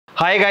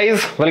Hi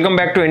guys, welcome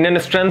back to Indian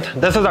strength.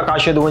 This is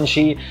Akash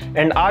Yaduvanshi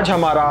and आज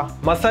हमारा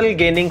muscle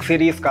gaining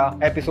series का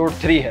episode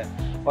 3 है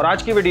और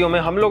आज की वीडियो में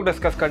हम लोग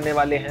डिस्कस करने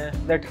वाले हैं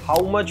that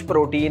how much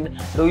protein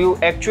do you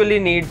actually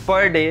need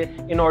per day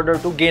in order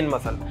to gain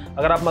muscle.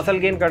 अगर आप मसल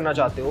गेन करना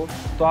चाहते हो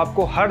तो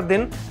आपको हर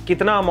दिन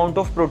कितना अमाउंट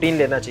ऑफ प्रोटीन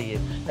लेना चाहिए।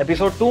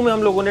 एपिसोड 2 में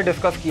हम लोगों ने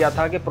डिस्कस किया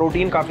था कि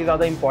प्रोटीन काफ़ी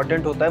ज़्यादा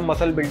इंपॉर्टेंट होता है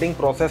मसल बिल्डिंग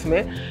प्रोसेस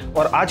में,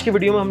 और आज की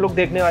वीडियो में हम लोग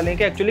देखने वाले हैं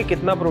कि एक्चुअली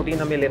कितना प्रोटीन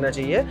हमें लेना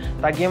चाहिए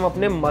ताकि हम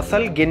अपने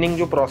मसल गेनिंग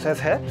जो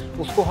प्रोसेस है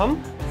उसको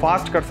हम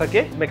फास्ट कर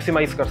सके,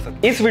 मैक्सिमाइज कर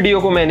सके। इस वीडियो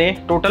को मैंने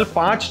टोटल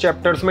 5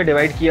 चैप्टर्स में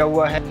डिवाइड किया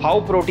हुआ है। How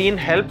protein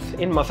helps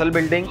in muscle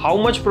building, how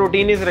much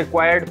protein is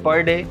required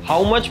per day,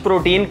 how much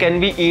protein can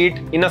be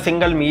eat in a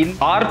single meal,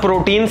 are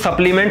protein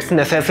supplements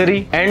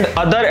necessary and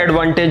other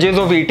advantages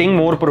of eating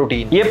more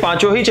protein. ये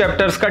पांचों ही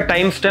chapters का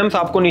time stamps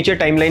आपको नीचे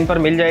timeline पर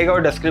मिल जाएगा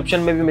और description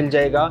में भी मिल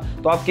जाएगा,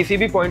 तो आप किसी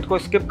भी पॉइंट को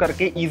स्किप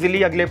करके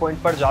इजीली अगले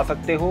पॉइंट पर जा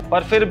सकते हो।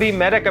 और फिर भी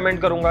मैं रेकमेंड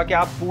करूंगा कि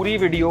आप पूरी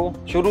वीडियो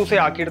शुरू से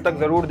आखिर तक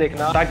जरूर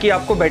देखना ताकि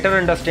आपको बेटर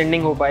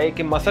अंडरस्टैंडिंग हो पाए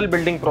कि मसल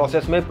बिल्डिंग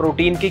प्रोसेस में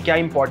प्रोटीन की क्या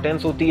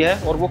इंपॉर्टेंस होती है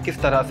और वो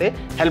किस तरह से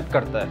हेल्प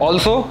करता है।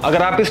 ऑल्सो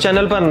अगर आप इस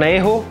चैनल पर नए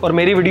हो और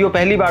मेरी वीडियो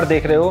पहली बार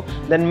देख रहे हो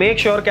देन मेक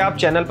श्योर कि आप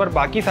चैनल पर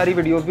बाकी सारी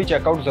वीडियोस भी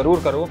चेकआउट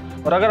जरूर करो।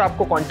 और अगर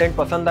आपको कंटेंट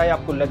पसंद आए,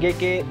 आपको लगे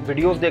कि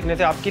वीडियोस देखने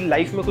से आपकी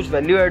लाइफ में कुछ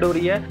वैल्यू ऐड हो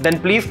रही है, then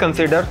please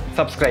consider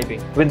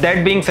subscribing. With that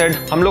being said,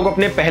 हम लोग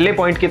अपने पहले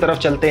पॉइंट की तरफ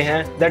चलते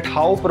हैं that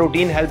how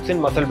protein helps in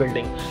muscle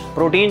building.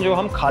 Protein जो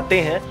हम खाते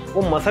हैं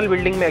वो मसल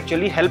बिल्डिंग में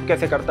एक्चुअली हेल्प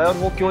कैसे करता है और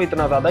वो क्यों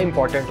इतना ज्यादा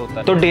इंपॉर्टेंट होता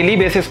है। तो डेली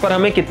बेसिस पर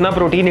हमें कितना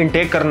प्रोटीन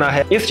इंटेक करना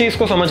है, इस चीज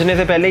को समझने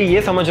से पहले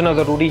ये समझना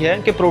जरूरी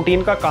है कि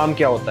प्रोटीन का काम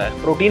क्या होता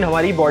है। प्रोटीन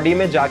हमारी बॉडी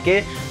में जाके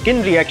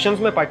किन रिएक्शंस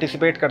में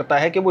पार्टिसिपेट करता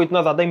है कि वो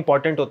इतना ज्यादा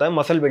इंपॉर्टेंट होता है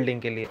मसल बिल्डिंग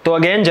के लिए। तो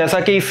अगेन, जैसा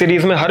कि इस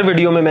सीरीज में हर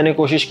वीडियो में मैंने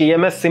कोशिश की है,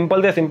 मैं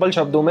सिंपल से सिंपल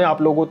शब्दों में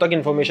आप लोगों तक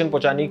इंफॉर्मेशन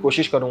पहुंचाने की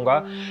कोशिश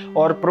करूंगा।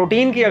 और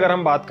प्रोटीन की अगर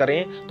हम बात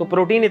करें तो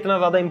प्रोटीन इतना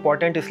ज्यादा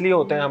इंपॉर्टेंट इसलिए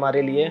होते हैं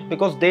हमारे लिए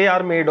because they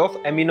are made of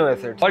amino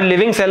acids. और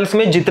लिविंग सेल्स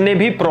में जितने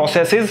भी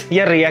प्रोसेसेस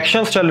या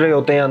रिएक्शंस चल रहे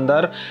होते हैं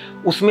अंदर,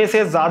 उसमें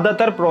से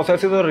ज्यादातर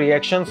प्रोसेसेस और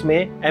रिएक्शंस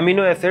में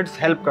एमिनो एसिड्स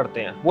हेल्प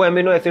करते हैं। वो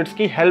एमिनो एसिड्स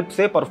की हेल्प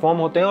से परफॉर्म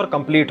होते हैं और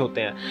कंप्लीट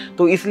होते हैं।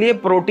 तो इसलिए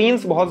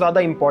प्रोटीन्स बहुत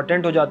ज्यादा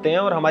इंपॉर्टेंट हो जाते हैं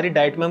और हमारी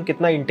डाइट में हम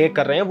कितना इंटेक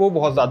कर रहे हैं वो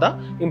बहुत ज्यादा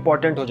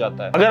इंपॉर्टेंट हो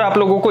जाता है। अगर आप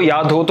लोगों को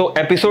याद हो तो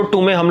एपिसोड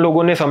 2 में हम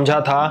लोगों ने समझा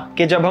था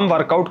कि जब हम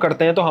वर्कआउट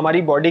करते हैं तो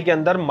हमारी बॉडी के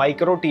अंदर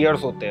माइक्रो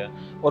टीयर्स होते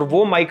हैं और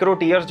वो माइक्रो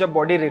टीयर्स जब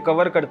बॉडी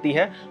रिकवर करती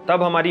है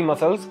तब हमारी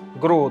मसल्स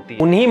ग्रो होती है।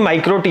 उन्हीं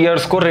माइक्रो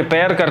टीयर्स को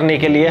रिपेयर करने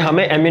के लिए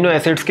हमें एमिनो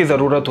एसिड्स की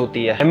जरूरत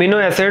होती है। Amino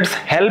acids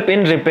help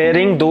in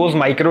repairing those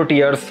micro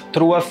tears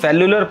through a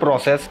cellular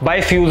process by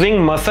fusing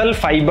muscle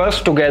fibers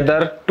together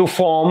to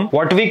form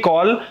what we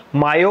call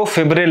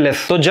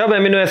myofibrillus। तो जब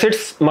एमिनो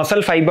एसिड्स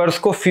मसल फाइबर्स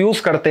को फ्यूज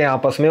करते हैं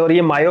आपस में और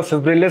ये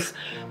मायोफिब्रिलिस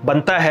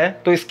बनता है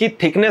तो इसकी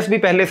थिकनेस भी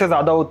पहले से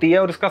ज्यादा होती है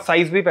और इसका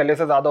साइज भी पहले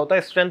से ज्यादा होता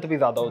है, स्ट्रेंथ भी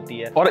ज्यादा होती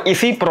है। और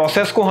इसी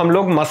प्रोसेस को हम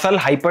लोग मसल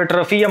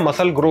हाइपरट्रफी या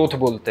मसल ग्रोथ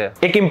बोलते हैं।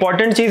 एक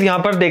इंपॉर्टेंट चीज यहाँ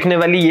पर देखने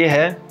वाली ये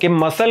है कि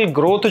मसल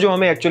ग्रोथ जो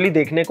हमें एक्चुअली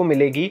देखने को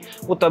मिलेगी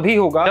वो तभी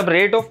होगा जब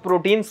rate of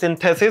protein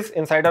synthesis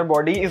inside our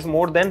body is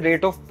more than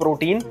rate of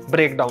protein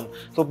breakdown.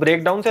 तो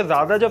ब्रेकडाउन से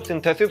ज्यादा जब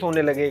सिंथेसिस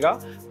होने लगेगा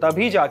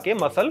तभी जाके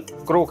मसल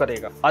ग्रो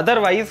करेगा।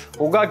 अदरवाइज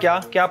होगा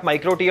क्या कि आप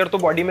माइक्रो टीयर तो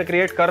बॉडी में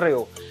क्रिएट कर रहे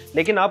हो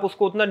लेकिन आप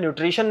उसको उतना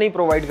न्यूट्रिशन नहीं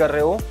प्रोवाइड कर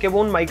रहे हो कि वो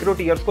उन माइक्रो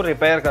टीयर्स को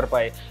रिपेयर कर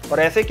पाए, और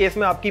ऐसे केस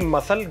में आपकी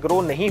मसल ग्रो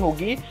नहीं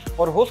होगी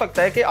और हो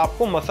सकता है कि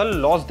आपको मसल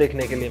लॉस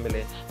देखने के लिए मिले।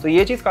 तो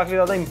ये चीज़ काफ़ी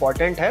ज़्यादा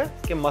इंपॉर्टेंट है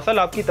कि मसल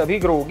आपकी तभी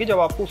ग्रो होगी जब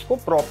आपको उसको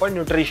प्रॉपर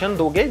न्यूट्रिशन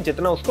दोगे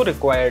जितना उसको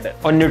रिक्वायर्ड है,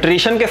 और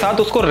न्यूट्रिशन के साथ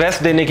उसको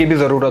रेस्ट देने की भी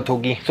ज़रूरत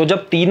होगी। तो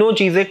जब तीनों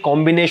चीज़ें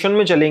कॉम्बिनेशन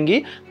में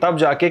चलेंगी तब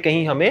जाके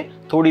कहीं हमें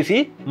थोड़ी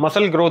सी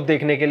मसल ग्रोथ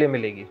देखने के लिए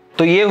मिलेगी।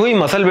 तो ये हुई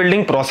मसल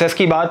बिल्डिंग प्रोसेस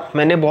की बात।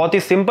 मैंने बहुत ही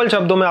सिंपल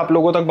शब्दों में आप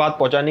लोगों तक बात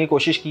पहुंचाने की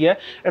कोशिश की है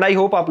एंड आई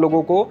होप आप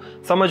लोगों को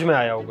समझ में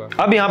आया होगा।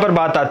 अब यहाँ पर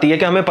बात आती है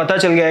कि हमें पता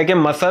चल गया है कि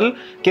मसल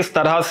किस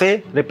तरह से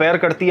रिपेयर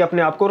करती है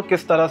अपने आप को और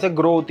किस तरह से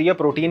ग्रो होती है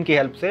प्रोटीन की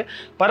हेल्प से,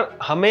 पर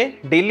हमें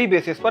डेली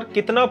बेसिस पर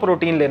कितना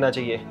प्रोटीन लेना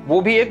चाहिए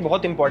वो भी एक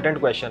बहुत इंपॉर्टेंट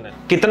क्वेश्चन है।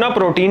 कितना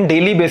प्रोटीन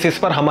डेली बेसिस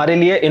पर हमारे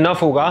लिए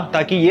इनफ होगा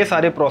ताकि ये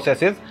सारे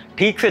प्रोसेसेस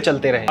ठीक से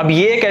चलते रहें। अब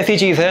ये एक ऐसी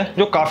चीज है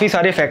जो काफी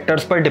सारे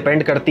फैक्टर्स पर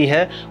डिपेंड करती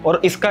है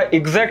और इसका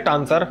एग्जैक्ट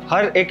आंसर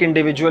हर एक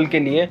इंडिविजुअल के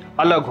लिए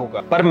अलग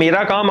होगा। पर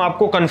मेरा काम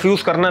आपको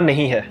कंफ्यूज करना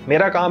नहीं है,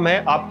 मेरा काम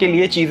है आपके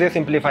लिए चीजें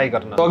सिंप्लीफाई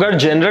करना। तो अगर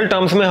जनरल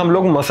टर्म्स में हम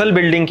लोग मसल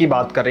बिल्डिंग की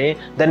बात करें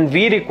then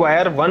we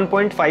require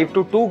 1.5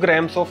 to 2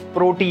 grams of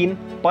protein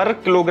पर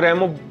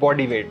किलोग्राम ऑफ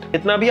बॉडी वेट।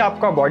 जितना भी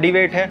आपका बॉडी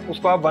वेट है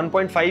उसको आप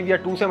 1.5 या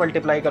 2 से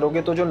मल्टीप्लाई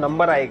करोगे तो जो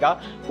नंबर आएगा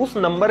उस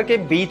नंबर के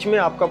बीच में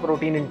आपका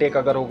प्रोटीन इंटेक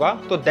अगर होगा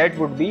तो that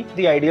would be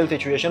the ideal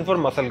situation for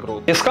muscle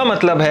growth. इसका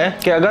मतलब है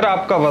कि अगर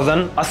आपका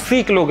वजन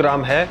 80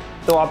 किलोग्राम है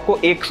तो आपको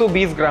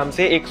 120 ग्राम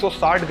से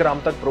 160 ग्राम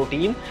तक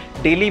प्रोटीन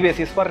डेली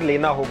बेसिस पर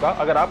लेना होगा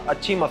अगर आप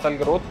अच्छी मसल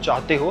ग्रोथ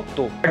चाहते हो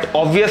तो। बट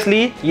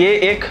ऑब्वियसली ये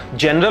एक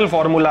जनरल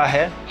फॉर्मूला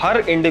है, हर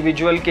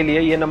इंडिविजुअल के लिए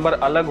ये नंबर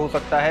अलग हो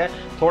सकता है,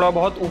 थोड़ा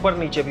बहुत ऊपर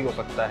नीचे भी हो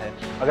सकता है।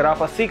 अगर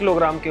आप 80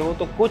 किलोग्राम के हो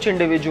तो कुछ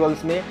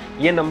इंडिविजुअल्स में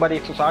ये नंबर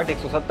 160,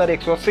 170,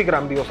 180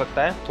 ग्राम भी हो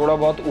सकता है, थोड़ा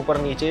बहुत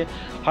ऊपर नीचे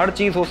हर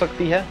चीज़ हो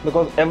सकती है,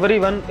 because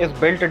everyone is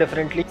built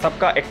differently.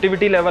 सबका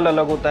एक्टिविटी लेवल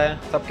अलग होता है,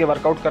 सबके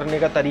वर्कआउट करने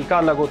का तरीका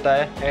अलग होता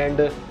है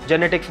एंड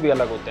जेनेटिक्स भी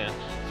अलग होते हैं।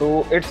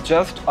 तो it's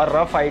just a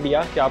rough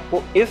idea कि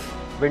आपको इस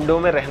विंडो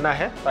में रहना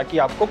है ताकि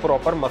आपको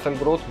प्रॉपर मसल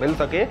ग्रोथ मिल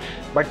सके।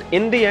 बट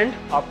इन द एंड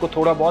आपको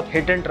थोड़ा बहुत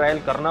हिट एंड ट्रायल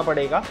करना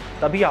पड़ेगा,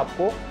 तभी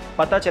आपको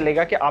पता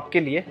चलेगा कि आपके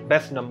लिए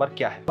बेस्ट नंबर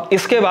क्या है।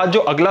 इसके बाद जो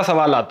अगला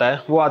सवाल आता है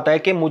वो आता है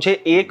कि मुझे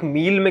एक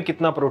मील में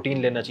कितना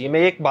प्रोटीन लेना चाहिए, मैं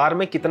एक बार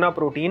में कितना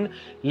प्रोटीन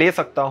ले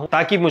सकता हूं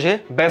ताकि मुझे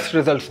बेस्ट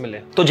रिजल्ट्स मिले।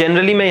 तो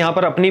जनरली मैं यहां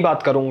पर अपनी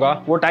बात करूंगा।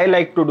 What I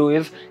like to do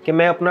is कि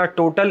मैं अपना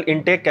टोटल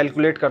इनटेक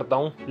कैलकुलेट करता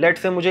हूं। लेट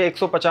से मुझे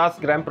 150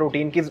 ग्राम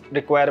प्रोटीन की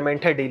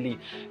रिक्वायरमेंट है डेली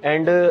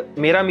एंड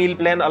मेरा मील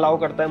प्लान अलाउ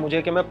करता है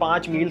मुझे कि मैं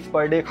 5 मील्स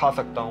पर डे खा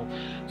सकता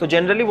हूं। So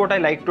generally what I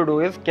like to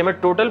do is कि मैं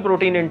टोटल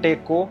प्रोटीन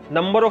इनटेक को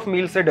नंबर ऑफ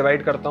मील्स से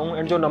डिवाइड करता हूं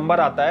एंड जो नंबर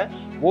आता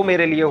है वो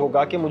मेरे लिए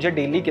होगा कि मुझे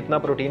डेली कितना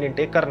प्रोटीन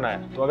इंटेक करना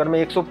है। तो अगर मैं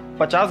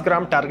 150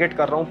 ग्राम टारगेट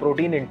कर रहा हूं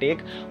प्रोटीन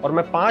इंटेक और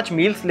मैं 5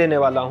 मील्स लेने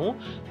वाला हूं,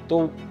 तो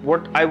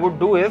what I would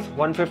do is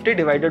 150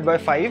 divided by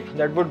 5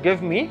 that would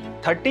give me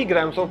 30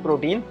 grams of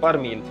protein पर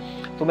मील।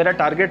 तो मेरा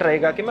टारगेट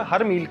रहेगा कि मैं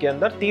हर मील के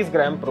अंदर 30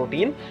 ग्राम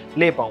प्रोटीन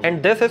ले पाऊं।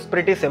 And this is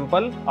pretty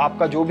simple.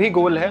 आपका जो भी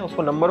गोल है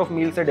उसको नंबर ऑफ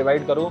मील से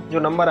डिवाइड करो, जो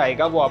नंबर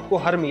आएगा वो आपको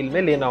हर मील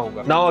में लेना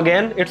होगा। Now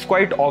again it's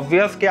quite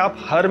obvious कि आप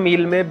हर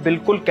मील में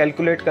बिल्कुल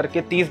कैलकुलेट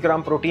करके 30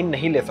 ग्राम प्रोटीन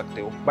नहीं ले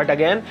सकते हो, but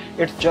again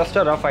it's just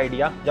a rough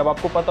idea. जब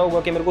आपको पता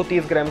होगा कि मेरे को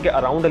 30 ग्राम के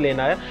अराउंड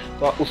लेना है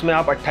तो उसमें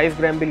आप 28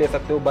 ग्राम भी ले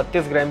सकते हो,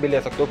 32 ग्राम भी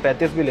ले सकते हो,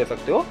 35 भी ले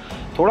सकते हो,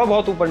 थोड़ा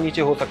बहुत ऊपर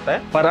नीचे हो सकता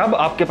है। पर अब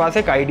आपके पास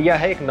एक आइडिया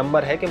है, एक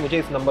नंबर है कि मुझे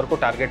इस नंबर को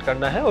टारगेट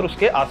करना है और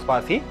उसके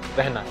आसपास ही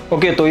रहना है।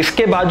 ओके, तो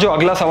इसके बाद जो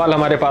अगला सवाल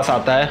हमारे पास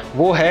आता है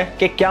वो है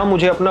कि क्या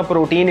मुझे अपना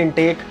प्रोटीन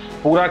इंटेक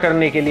पूरा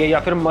करने के लिए या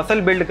फिर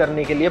मसल बिल्ड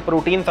करने के लिए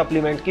प्रोटीन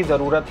सप्लीमेंट की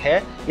जरूरत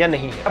है या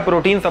नहीं है।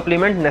 प्रोटीन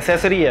सप्लीमेंट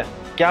नेसेसरी है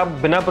क्या?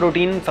 बिना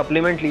प्रोटीन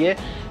सप्लीमेंट लिए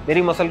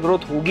मेरी मसल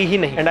ग्रोथ होगी ही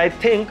नहीं। एंड आई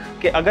थिंक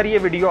कि अगर ये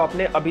वीडियो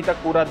आपने अभी तक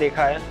पूरा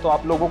देखा है तो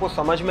आप लोगों को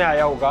समझ में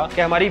आया होगा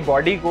कि हमारी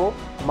बॉडी को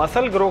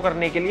मसल ग्रो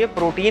करने के लिए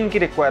प्रोटीन की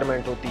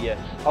रिक्वायरमेंट होती है।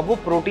 अब वो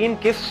प्रोटीन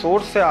किस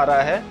सोर्स से आ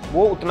रहा है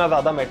वो उतना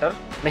ज़्यादा मैटर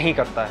नहीं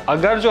करता है।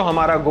 अगर जो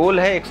हमारा गोल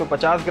है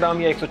 150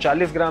 ग्राम या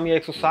 140 ग्राम या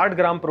 160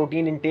 ग्राम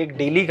प्रोटीन इंटेक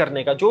डेली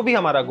करने का, जो भी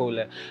हमारा गोल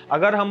है,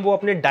 अगर हम वो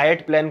अपने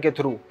डाइट प्लान के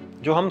थ्रू,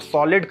 जो हम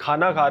सॉलिड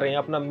खाना खा रहे हैं,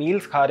 अपना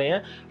मील्स खा रहे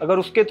हैं, अगर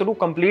उसके थ्रू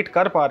कंप्लीट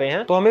कर पा रहे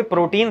हैं तो हमें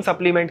प्रोटीन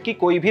सप्लीमेंट की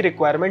कोई भी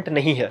रिक्वायरमेंट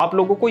नहीं है। आप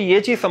लोगों को ये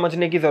चीज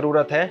समझने की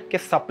जरूरत है कि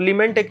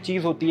सप्लीमेंट एक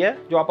चीज होती है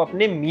जो आप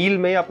अपने मील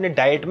में, अपने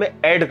डाइट में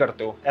ऐड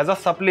करते हो एज अ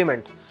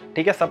सप्लीमेंट।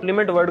 ठीक है,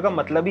 सप्लीमेंट वर्ड का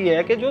मतलब ही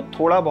है कि जो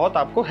थोड़ा बहुत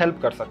आपको हेल्प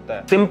कर सकता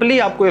है। सिंपली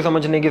आपको ये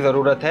समझने की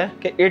जरूरत है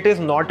कि it is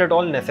not at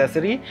all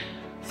necessary.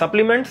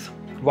 Supplements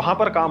वहाँ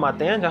पर काम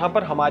आते हैं जहाँ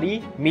पर हमारी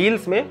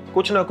मील्स में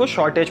कुछ ना कुछ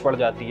शॉर्टेज पड़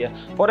जाती है।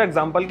 फॉर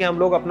एग्जांपल कि हम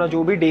लोग अपना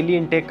जो भी डेली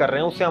इंटेक कर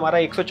रहे हैं उससे हमारा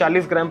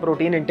 140 ग्राम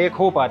प्रोटीन इंटेक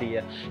हो पा रही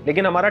है,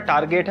 लेकिन हमारा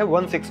टारगेट है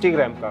 160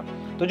 ग्राम का।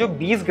 तो जो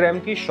 20 ग्राम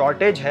की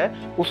शॉर्टेज है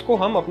उसको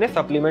हम अपने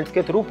सप्लीमेंट्स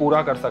के थ्रू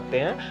पूरा कर सकते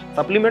हैं।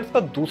 सप्लीमेंट्स का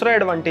दूसरा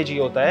एडवांटेज ये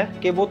होता है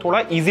कि वो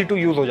थोड़ा ईजी टू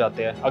यूज़ हो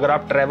जाते हैं। अगर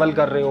आप ट्रैवल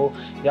कर रहे हो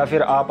या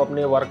फिर आप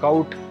अपने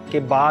वर्कआउट के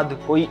बाद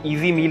कोई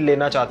ईजी मील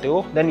लेना चाहते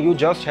हो, then you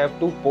just have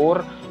to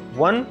pour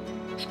 1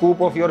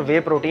 scoop of your way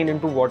protein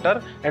into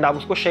water and आप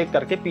उसको शेक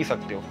करके पी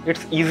सकते हो।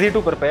 इट्स इजी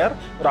टू प्रिपेयर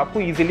और आपको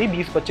इजीली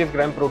 20-25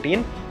 ग्राम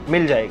प्रोटीन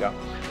मिल जाएगा।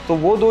 तो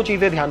वो दो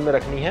चीज़ें ध्यान में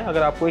रखनी है।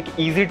 अगर आपको एक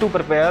इजी टू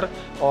प्रिपेयर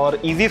और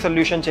इजी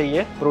सोल्यूशन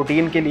चाहिए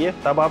प्रोटीन के लिए,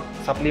 तब आप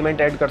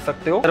सप्लीमेंट ऐड कर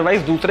सकते हो।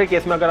 अदरवाइज दूसरे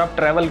केस में अगर आप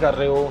ट्रैवल कर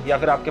रहे हो या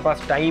फिर आपके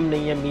पास टाइम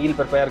नहीं है मील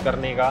प्रिपेयर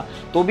करने का,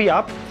 तो भी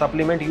आप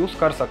सप्लीमेंट यूज़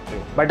कर सकते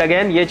हो। बट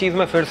अगेन ये चीज़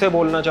मैं फिर से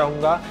बोलना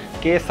चाहूँगा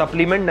कि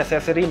सप्लीमेंट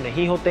नेसेसरी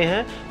नहीं होते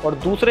हैं। और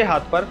दूसरे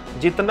हाथ पर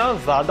जितना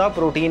ज़्यादा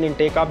प्रोटीन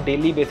इंटेक आप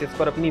डेली बेसिस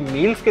पर अपनी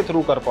मील्स के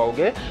थ्रू कर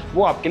पाओगे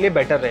वो आपके लिए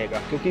बेटर रहेगा,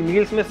 क्योंकि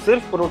मील्स में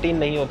सिर्फ प्रोटीन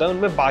नहीं होता है,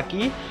 उनमें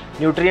बाकी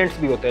न्यूट्रिएंट्स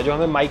भी होते हैं जो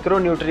हमें माइक्रो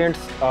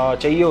न्यूट्रिएंट्स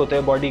चाहिए होते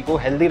हैं बॉडी को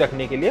हेल्दी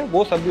रखने के लिए,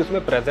 वो सब भी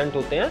उसमें प्रेजेंट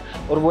होते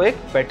हैं और वो एक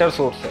बेटर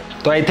सोर्स है।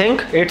 तो I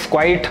think it's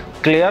quite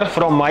clear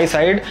from my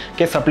side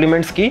कि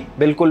सप्लीमेंट्स की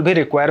बिल्कुल भी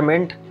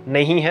रिक्वायरमेंट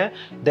नहीं है।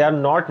 They are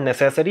not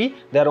necessary,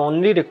 they are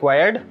only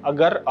required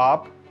अगर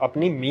आप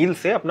अपनी मील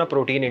से अपना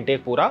प्रोटीन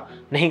इंटेक पूरा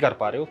नहीं कर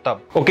पा रहे हो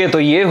तब। ओके, तो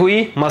ये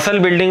हुई मसल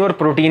बिल्डिंग और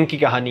प्रोटीन की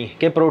कहानी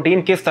कि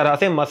प्रोटीन किस तरह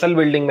से मसल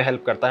बिल्डिंग में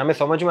हेल्प करता है। हमें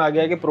समझ में आ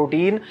गया कि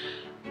प्रोटीन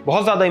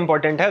बहुत ज़्यादा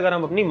इंपॉर्टेंट है अगर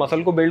हम अपनी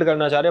मसल को बिल्ड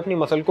करना चाह रहे हैं, अपनी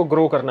मसल को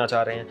ग्रो करना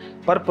चाह रहे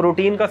हैं। पर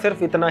प्रोटीन का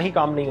सिर्फ इतना ही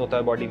काम नहीं होता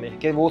है बॉडी में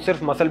कि वो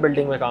सिर्फ मसल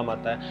बिल्डिंग में काम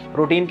आता है।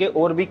 प्रोटीन के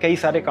और भी कई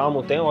सारे काम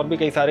होते हैं और भी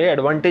कई सारे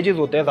एडवांटेजेस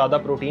होते हैं ज़्यादा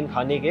प्रोटीन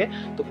खाने के।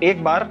 तो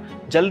एक बार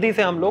जल्दी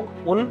से हम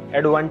लोग उन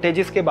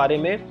एडवांटेजेस के बारे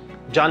में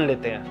जान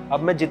लेते हैं।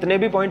 अब मैं जितने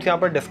भी पॉइंट्स यहाँ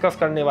पर डिस्कस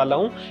करने वाला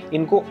हूँ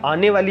इनको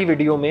आने वाली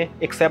वीडियो में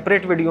एक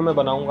सेपरेट वीडियो में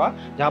बनाऊंगा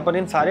जहाँ पर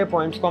इन सारे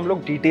पॉइंट्स को हम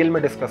लोग डिटेल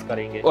में डिस्कस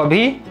करेंगे। तो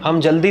अभी हम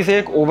जल्दी से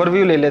एक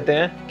ओवरव्यू ले लेते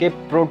हैं कि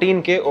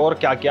प्रोटीन के और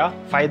क्या क्या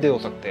फायदे हो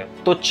सकते हैं।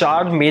 तो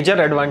 4 मेजर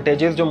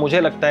एडवांटेजेस जो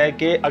मुझे लगता है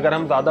कि अगर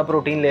हम ज़्यादा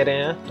प्रोटीन ले रहे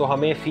हैं तो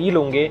हमें फील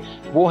होंगे,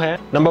 वो है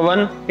number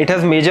 1, it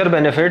has major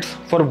benefits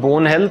for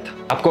bone health.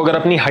 आपको अगर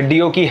अपनी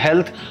हड्डियों की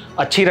हेल्थ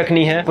अच्छी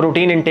रखनी है,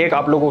 प्रोटीन इंटेक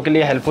आप लोगों के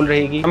लिए हेल्पफुल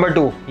रहेगी। नंबर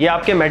 2, ये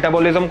आपके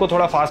मेटाबॉलिज्म को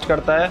थोड़ा फास्ट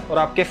करता है और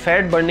आपके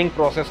फैट बर्निंग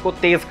प्रोसेस को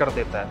तेज कर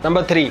देता है।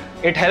 Number 3,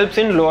 it helps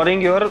in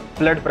lowering your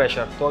blood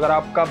pressure. तो अगर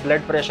आपका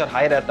ब्लड प्रेशर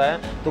हाई रहता है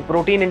तो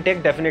प्रोटीन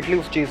इंटेक डेफिनेटली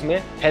उस चीज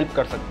में हेल्प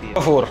कर सकती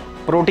है। 4,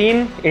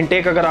 प्रोटीन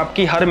इंटेक अगर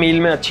आपकी हर मील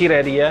में अच्छी रह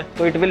रही है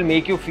तो it will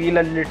make you feel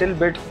a little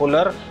bit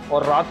Fuller.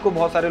 और रात को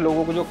बहुत सारे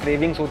लोगों को जो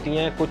क्रेविंग्स होती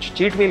हैं कुछ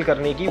चीट मील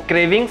करने की,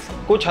 क्रेविंग्स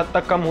कुछ हद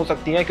तक कम हो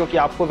सकती हैं क्योंकि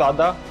आपको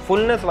ज़्यादा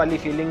फुलनेस वाली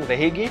फीलिंग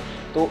रहेगी।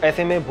 तो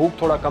ऐसे में भूख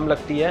थोड़ा कम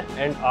लगती है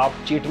एंड आप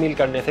चीट मील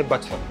करने से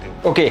बच सकते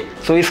हो। ओके,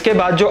 सो इसके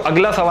बाद जो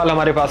अगला सवाल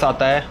हमारे पास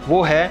आता है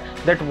वो है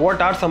that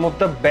what are some of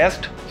the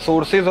best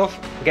sources of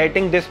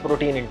getting this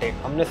protein intake.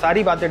 हमने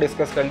सारी बातें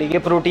डिस्कस कर ली कि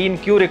प्रोटीन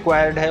क्यों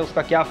रिक्वायर्ड है,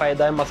 उसका क्या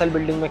फ़ायदा है, मसल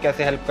बिल्डिंग में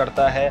कैसे हेल्प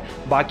करता है,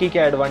 बाकी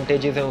क्या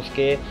एडवांटेजेस हैं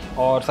उसके,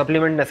 और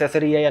सप्लीमेंट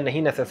नेसेसरी है या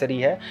नहीं नेसेसरी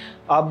है।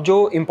 अब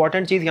जो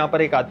इंपॉर्टेंट चीज़ यहाँ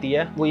पर एक आती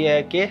है वो ये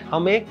है कि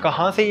हमें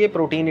कहाँ से ये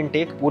प्रोटीन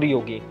इंटेक पूरी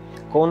होगी,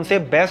 कौन से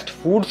बेस्ट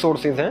फूड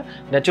सोर्सेज हैं,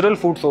 नेचुरल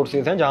फूड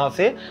सोर्सेज हैं जहां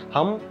से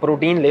हम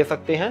प्रोटीन ले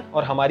सकते हैं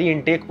और हमारी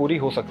इंटेक पूरी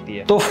हो सकती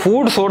है। तो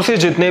फूड सोर्सेज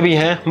जितने भी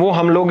हैं वो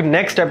हम लोग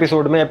नेक्स्ट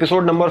एपिसोड में,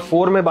 एपिसोड नंबर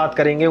 4 में बात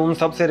करेंगे उन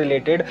सब से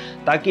रिलेटेड,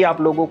 ताकि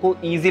आप लोगों को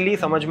इजीली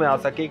समझ में आ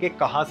सके कि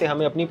कहां से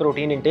हमें अपनी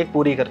प्रोटीन इंटेक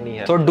पूरी करनी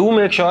है। तो डू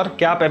मेक श्योर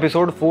कि आप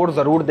एपिसोड 4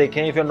 जरूर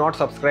देखें। If you are not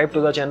subscribe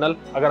to the channel,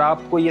 अगर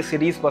आपको ये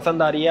सीरीज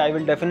पसंद आ रही है, आई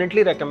विल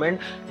डेफिनेटली रिकमेंड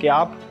कि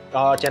आप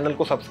चैनल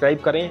को सब्सक्राइब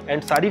करें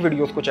एंड सारी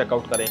वीडियोस को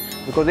चेकआउट करें,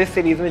 बिकॉज इस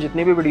सीरीज़ में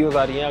जितनी भी वीडियोस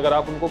आ रही हैं अगर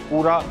आप उनको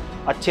पूरा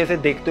अच्छे से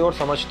देखते हो और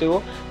समझते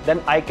हो then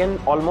I can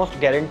almost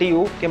guarantee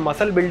you कि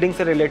मसल बिल्डिंग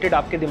से रिलेटेड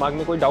आपके दिमाग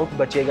में कोई डाउट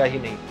बचेगा ही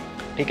नहीं।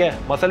 ठीक है,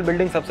 मसल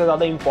बिल्डिंग सबसे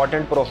ज़्यादा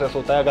इंपॉर्टेंट प्रोसेस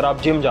होता है अगर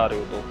आप जिम जा रहे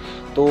हो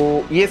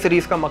तो ये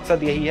सीरीज़ का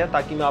मकसद यही है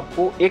ताकि मैं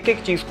आपको एक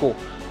एक चीज़ को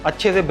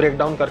अच्छे से ब्रेक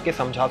डाउन करके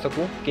समझा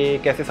सकूं कि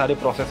कैसे सारे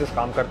प्रोसेसेस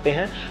काम करते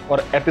हैं।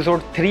 और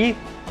एपिसोड 3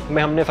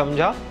 में हमने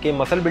समझा कि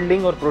मसल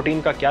बिल्डिंग और प्रोटीन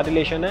का क्या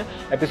रिलेशन है।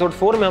 एपिसोड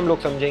 4 में हम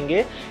लोग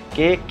समझेंगे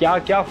कि क्या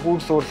क्या फूड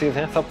सोर्सेज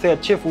हैं, सबसे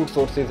अच्छे फूड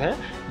सोर्सेज हैं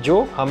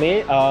जो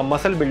हमें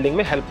मसल बिल्डिंग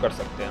में हेल्प कर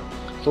सकते हैं।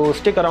 सो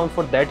stick around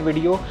for that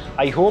video.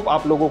 I hope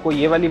आप लोगों को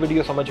ये वाली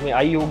वीडियो समझ में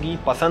आई होगी,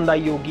 पसंद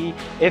आई होगी।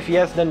 If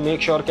yes then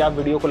make sure कि आप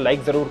वीडियो को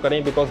लाइक ज़रूर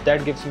करें, because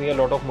that gives me a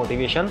lot of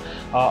motivation.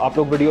 आप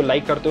लोग वीडियो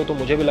लाइक करते हो तो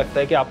मुझे भी लगता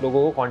है कि आप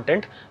लोगों को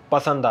कंटेंट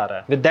पसंद आ रहा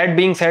है। विद दैट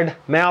बीइंग सेड,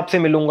 मैं आपसे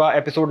मिलूंगा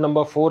एपिसोड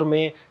नंबर 4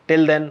 में।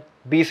 Till then,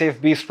 be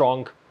safe, be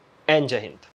strong and जय हिंद।